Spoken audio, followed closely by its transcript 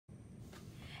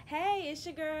Hey, it's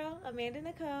your girl, Amanda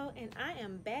Nicole, and I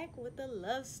am back with a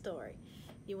love story.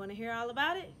 You want to hear all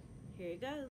about it? Here you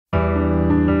go.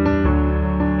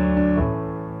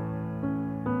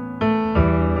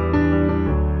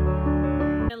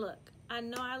 And look, I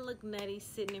know I look nutty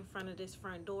sitting in front of this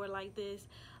front door like this,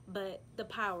 but the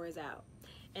power is out.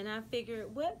 And I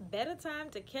figured, what better time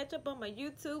to catch up on my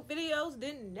YouTube videos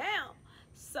than now?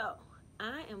 So,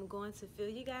 I am going to fill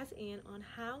you guys in on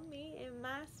how me and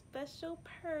my special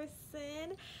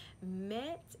person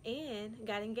met and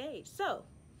got engaged. So,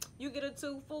 you get a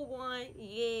 2 for 1,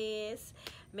 yes.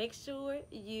 Make sure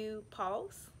you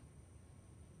pause,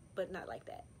 but not like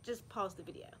that. Just pause the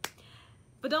video.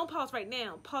 But don't pause right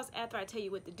now. Pause after I tell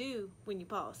you what to do when you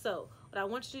pause. So, what I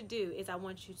want you to do is I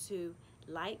want you to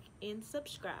like and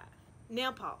subscribe.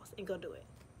 Now pause and go do it.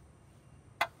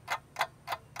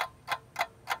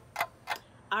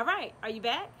 All right, are you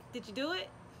back? Did you do it?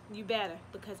 You better,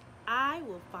 because I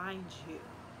will find you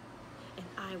and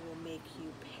I will make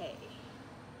you pay.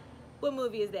 What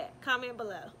movie is that? Comment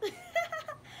below.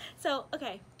 So,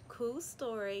 okay, cool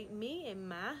story. Me and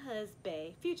my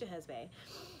husband, future husband,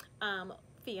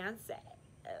 fiance.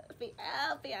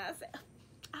 Fiance.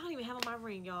 I don't even have on my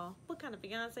ring, y'all. What kind of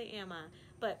fiance am I?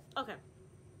 But, okay.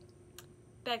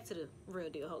 Back to the real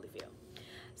deal, Holyfield.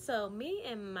 So, me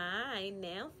and my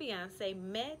now fiance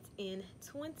met in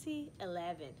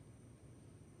 2011.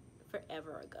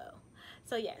 Forever ago.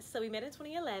 So, yes. So, we met in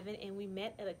 2011, and we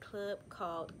met at a club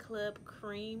called Club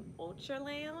Cream Ultra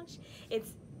Lounge.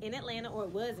 It's in Atlanta, or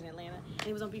it was in Atlanta, and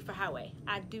it was on Beaver Highway.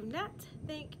 I do not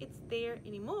think it's there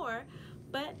anymore,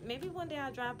 but maybe one day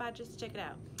I'll drive by just to check it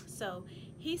out. So,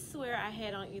 he swear I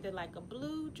had on either like a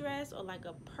blue dress or like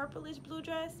a purplish blue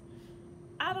dress.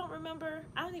 I don't remember.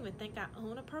 I don't even think I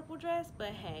own a purple dress, but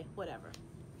hey, whatever.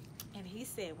 And he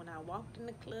said when I walked in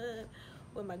the club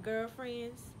with my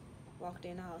girlfriends, walked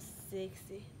in all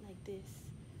sexy like this.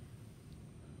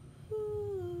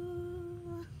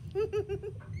 Ooh.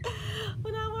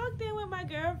 When I walked in with my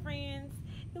girlfriends,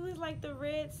 it was like the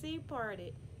Red Sea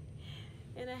parted.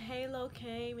 And a halo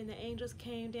came and the angels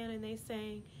came down and they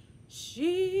sang,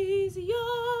 "She's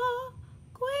your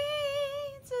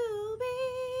queen to be."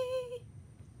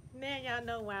 Now y'all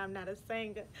know why I'm not a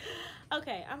singer.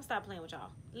 Okay, I'm stop playing with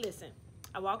y'all. Listen,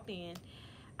 I walked in.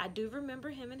 I do remember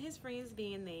him and his friends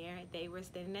being there. They were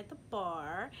standing at the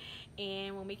bar.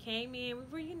 And when we came in, we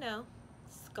were, you know,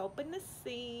 scoping the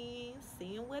scene,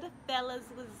 seeing where the fellas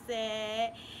was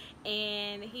at.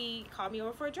 And he called me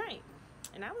over for a drink.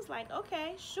 And I was like,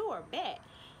 okay, sure, bet.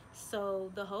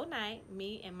 So the whole night,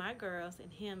 me and my girls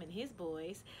and him and his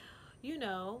boys, you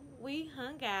know, we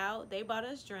hung out. They bought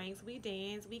us drinks. We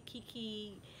danced. We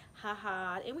kiki,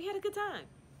 ha-ha, and we had a good time.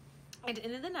 At the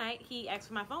end of the night, he asked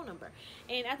for my phone number.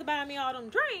 And after buying me all them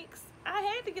drinks, I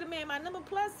had to get a man my number.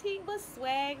 Plus, he was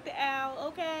swagged out.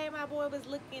 Okay, my boy was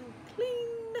looking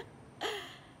clean.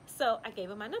 So I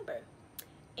gave him my number.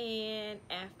 And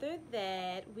after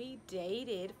that, we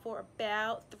dated for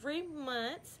about 3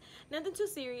 months. Nothing too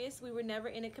serious. We were never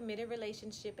in a committed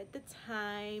relationship at the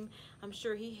time. I'm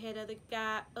sure he had other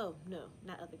guys. Oh, no,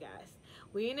 not other guys.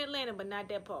 We're in Atlanta, but not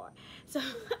that part. So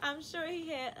I'm sure he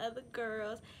had other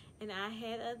girls, and I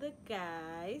had other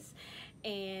guys.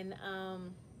 And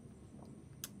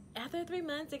after 3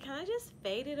 months, it kind of just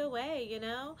faded away, you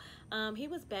know. He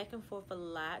was back and forth a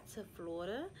lot to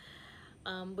Florida.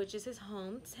 Which is his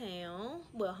hometown,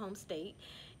 well, home state.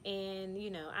 And, you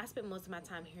know, I spent most of my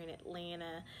time here in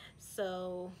Atlanta.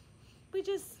 So, it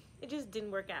just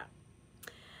didn't work out.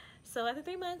 So, after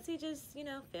 3 months, he just, you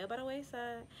know, fell by the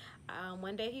wayside.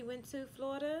 One day he went to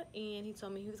Florida and he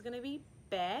told me he was going to be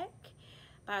back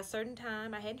by a certain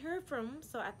time. I hadn't heard from him,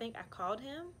 so I think I called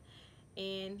him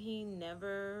and he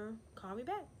never called me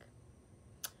back.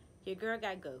 Your girl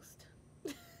got ghosted.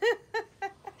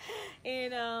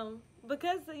 And,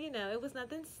 because, you know, it was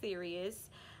nothing serious.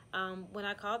 When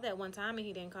I called that one time and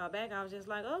he didn't call back, I was just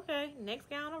like, okay, next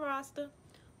guy on the roster,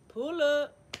 pull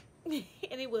up. And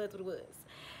it was what it was.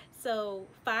 So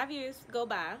 5 years go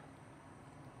by,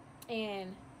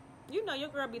 and you know your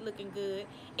girl be looking good.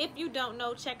 If you don't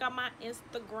know, check out my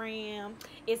Instagram.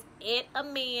 It's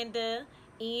 @Amanda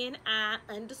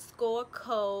NI_Cole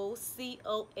COLE,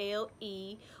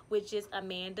 which is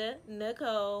Amanda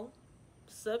Nicole.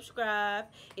 Subscribe.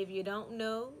 If you don't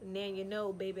know, now you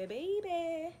know,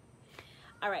 baby.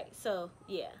 All right, so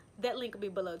yeah, that link will be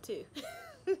below too.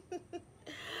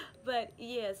 But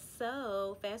yeah,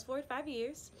 so fast forward 5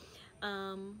 years.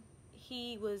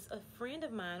 He was a friend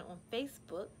of mine on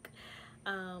Facebook.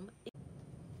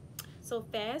 So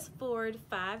fast forward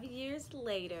 5 years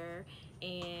later,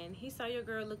 and he saw your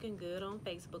girl looking good on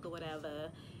Facebook or whatever.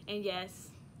 And yes,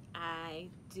 I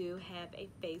do have a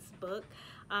Facebook.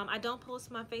 I don't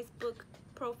post my Facebook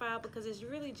profile because it's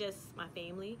really just my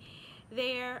family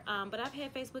there, but I've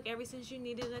had Facebook ever since you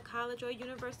needed a college or a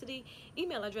university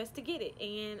email address to get it,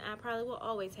 and I probably will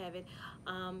always have it,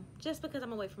 just because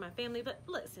I'm away from my family. But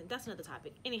listen, that's another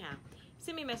topic. Anyhow,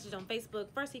 send me a message on Facebook.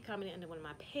 First, he commented under one of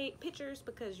my pictures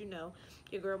because, you know,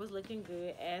 your girl was looking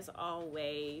good as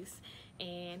always,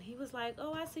 and he was like,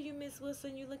 oh, I see you, Miss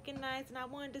Wilson, you looking nice. And I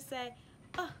wanted to say,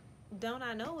 oh, don't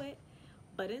I know it?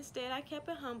 But instead, I kept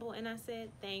it humble and I said,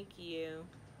 thank you.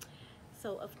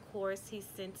 So of course he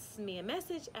sends me a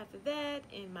message after that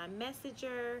in my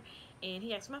messenger, and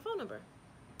he asked for my phone number.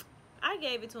 I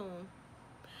gave it to him.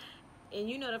 And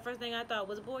you know, the first thing I thought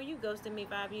was, boy, you ghosted me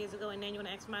 5 years ago and then you want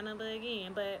to ask for my number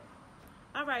again. But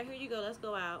all right, here you go, let's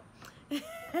go out.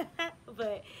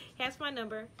 But he asked for my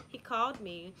number. He called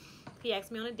me. He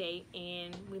asked me on a date,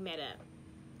 and we met up.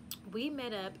 We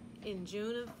met up in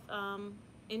June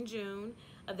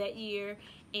of that year,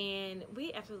 and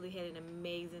we absolutely had an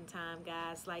amazing time,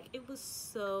 guys. Like, it was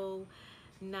so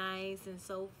nice and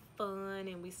so fun,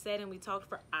 and we sat and we talked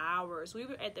for hours. We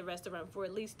were at the restaurant for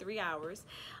at least 3 hours,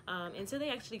 until they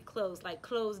actually closed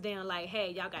down, like,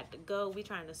 hey, y'all got to go, we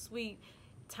trying to sweep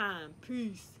time,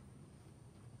 peace.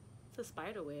 It's a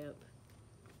spider web.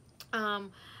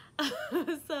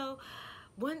 So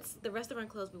once the restaurant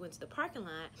closed, we went to the parking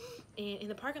lot, and in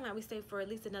the parking lot we stayed for at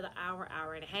least another hour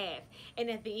and a half. And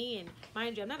at the end,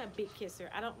 mind you, I'm not a big kisser.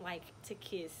 I don't like to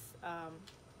kiss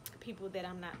people that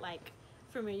I'm not like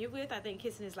familiar with. I think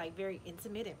kissing is like very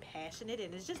intimate and passionate,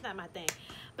 and it's just not my thing.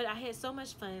 But I had so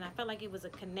much fun, and I felt like it was a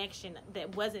connection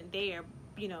that wasn't there,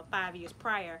 you know, 5 years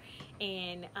prior.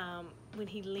 And when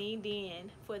he leaned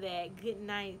in for that good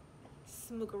night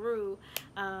smookaroo,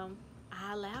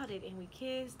 I allowed it, and we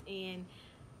kissed. And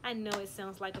I know it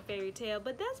sounds like a fairy tale,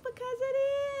 but that's because it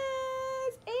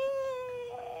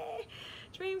is.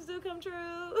 Dreams do come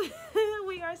true.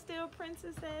 We are still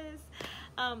princesses.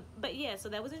 But yeah, so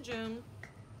that was in June.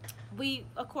 We,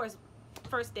 of course,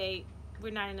 first date,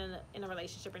 we're not in a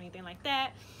relationship or anything like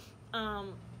that.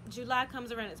 July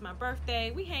comes around, it's my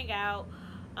birthday. We hang out.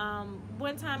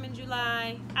 One time in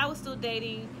July, I was still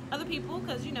dating other people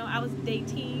because, you know, I was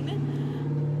dating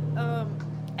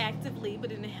actively,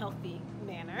 but in a healthy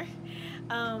manner.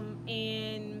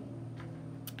 And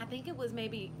I think it was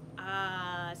maybe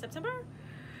September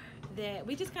that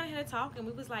we just kind of had a talk, and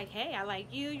we was like, hey, I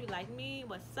like you, you like me,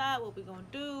 what's up, what we gonna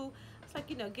do? It's like,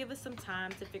 you know, give us some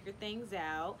time to figure things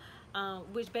out,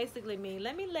 which basically means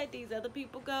let me let these other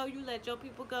people go, you let your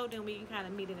people go, then we can kind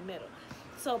of meet in the middle.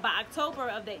 So by October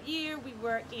of that year, we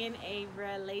were in a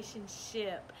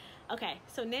relationship. Okay,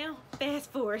 so now fast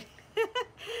forward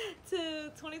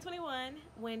to 2021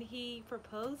 when he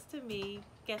proposed to me,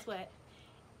 guess what,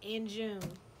 in June.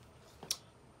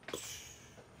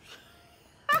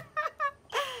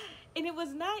 And it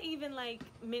was not even like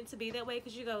meant to be that way,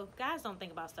 because you go, guys don't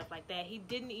think about stuff like that. He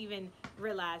didn't even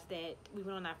realize that we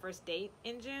went on our first date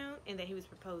in June and that he was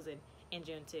proposing in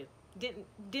June too.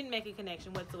 Didn't make a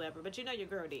connection whatsoever, but you know your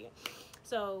girl did.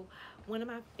 So one of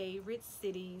my favorite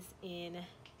cities in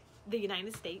the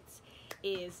United States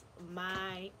is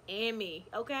Miami.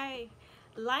 Okay,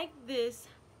 like this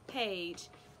page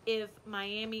if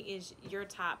Miami is your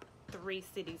top 3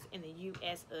 cities in the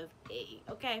US of A.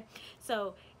 Okay,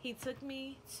 so he took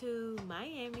me to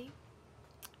Miami,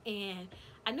 and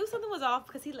I knew something was off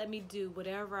because he let me do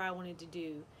whatever I wanted to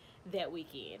do that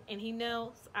weekend. And he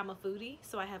knows I'm a foodie,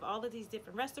 so I have all of these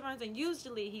different restaurants, and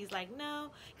usually he's like,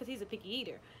 no, because he's a picky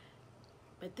eater.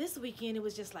 But this weekend, it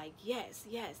was just like, yes,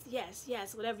 yes, yes,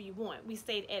 yes, whatever you want. We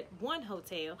stayed at one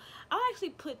hotel. I'll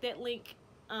actually put that link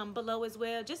below as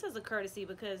well, just as a courtesy,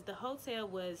 because the hotel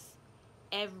was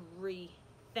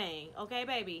everything. Okay,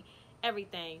 baby?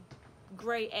 Everything.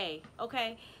 Grade A.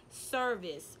 Okay?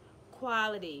 Service,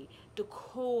 quality,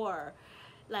 decor,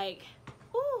 like,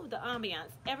 ooh, the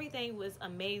ambiance. Everything was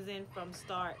amazing from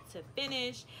start to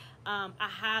finish. I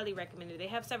highly recommend it. They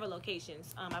have several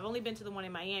locations. I've only been to the one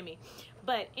in Miami.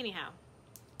 But anyhow,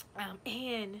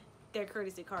 and their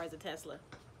courtesy car is a Tesla.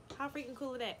 How freaking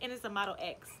cool is that? And it's a Model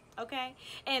X, okay?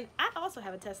 And I also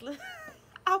have a Tesla.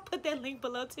 I'll put that link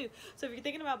below too. So if you're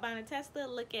thinking about buying a Tesla,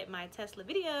 look at my Tesla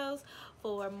videos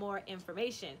for more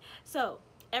information. So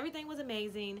everything was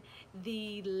amazing.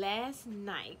 The last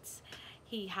night,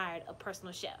 he hired a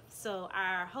personal chef. So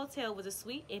our hotel was a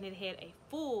suite, and it had a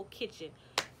full kitchen.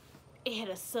 It had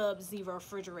a Sub-Zero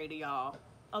refrigerator, y'all.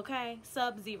 Okay?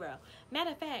 Sub-Zero.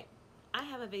 Matter of fact, I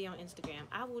have a video on Instagram.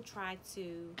 I will try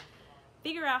to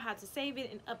figure out how to save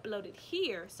it and upload it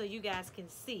here so you guys can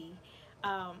see.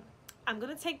 I'm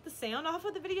gonna take the sound off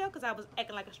of the video because I was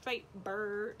acting like a straight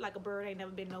bird, like a bird ain't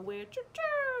never been nowhere.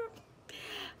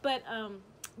 But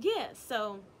yeah,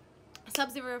 so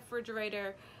Sub-Zero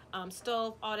refrigerator,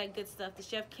 stove, all that good stuff. The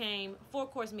chef came,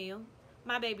 4-course meal.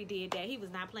 My baby did that. He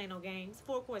was not playing no games.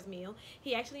 4-course meal.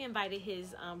 He actually invited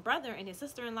his brother and his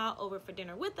sister-in-law over for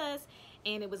dinner with us,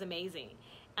 and it was amazing.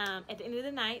 At the end of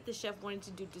the night, the chef wanted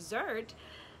to do dessert,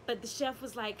 but the chef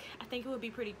was like, I think it would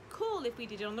be pretty cool if we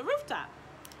did it on the rooftop.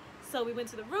 So we went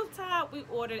to the rooftop. We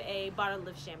ordered a bottle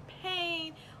of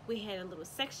champagne. We had a little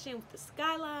section with the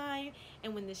skyline,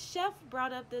 and when the chef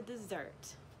brought up the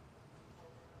dessert,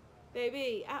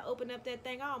 baby, I opened up that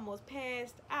thing, I almost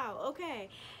passed out. Okay.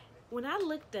 When I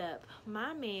looked up,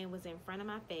 my man was in front of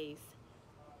my face,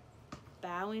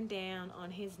 bowing down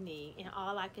on his knee, and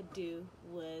all I could do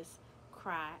was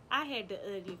cry. I had the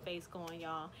ugly face going,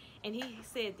 y'all. And he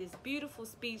said this beautiful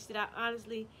speech that I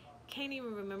honestly can't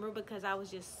even remember because I was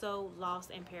just so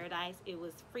lost in paradise. It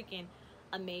was freaking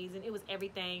amazing. It was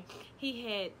everything. He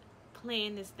had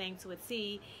planned this thing to a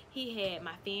T. He had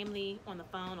my family on the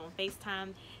phone, on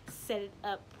FaceTime, set it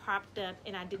up, propped up,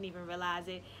 and I didn't even realize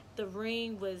it. The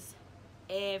ring was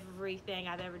everything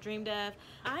I've ever dreamed of.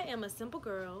 I am a simple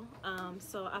girl,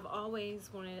 so I've always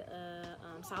wanted a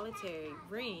solitary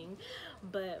ring,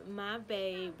 but my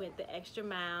babe went the extra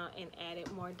mile and added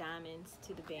more diamonds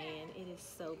to the band. It is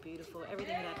so beautiful.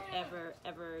 Everything that I've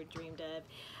ever dreamed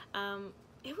of.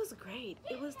 It was great.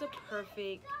 It was the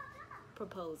perfect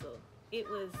proposal. It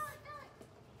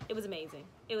was amazing.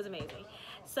 It was amazing.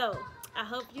 So I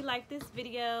hope you like this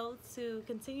video. To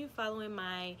continue following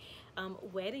my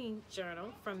wedding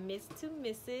journal from Miss to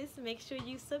Mrs. Make sure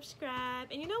you subscribe,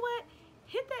 and you know what?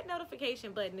 Hit that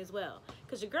notification button as well,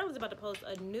 because your girl is about to post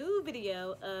a new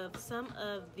video of some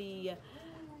of the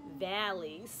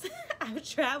valleys I've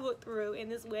traveled through in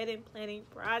this wedding planning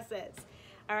process.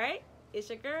 All right, it's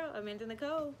your girl Amanda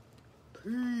Nicole.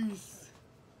 Peace.